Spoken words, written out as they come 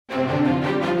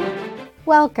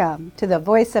Welcome to the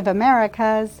Voice of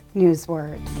America's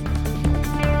Newswords.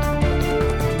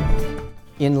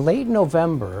 In late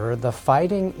November, the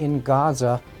fighting in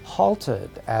Gaza halted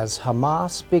as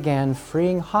Hamas began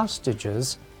freeing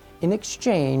hostages in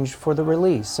exchange for the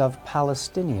release of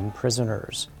Palestinian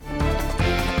prisoners.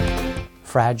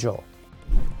 Fragile.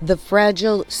 The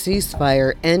fragile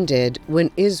ceasefire ended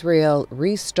when Israel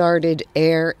restarted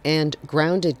air and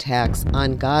ground attacks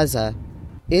on Gaza.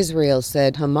 Israel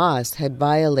said Hamas had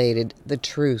violated the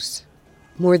truce.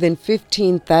 More than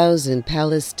 15,000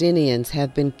 Palestinians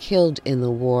have been killed in the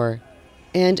war,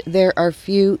 and there are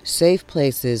few safe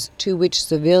places to which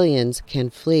civilians can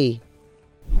flee.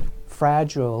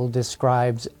 Fragile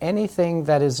describes anything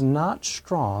that is not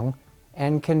strong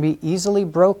and can be easily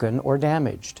broken or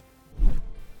damaged.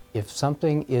 If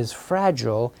something is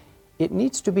fragile, it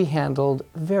needs to be handled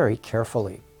very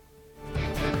carefully.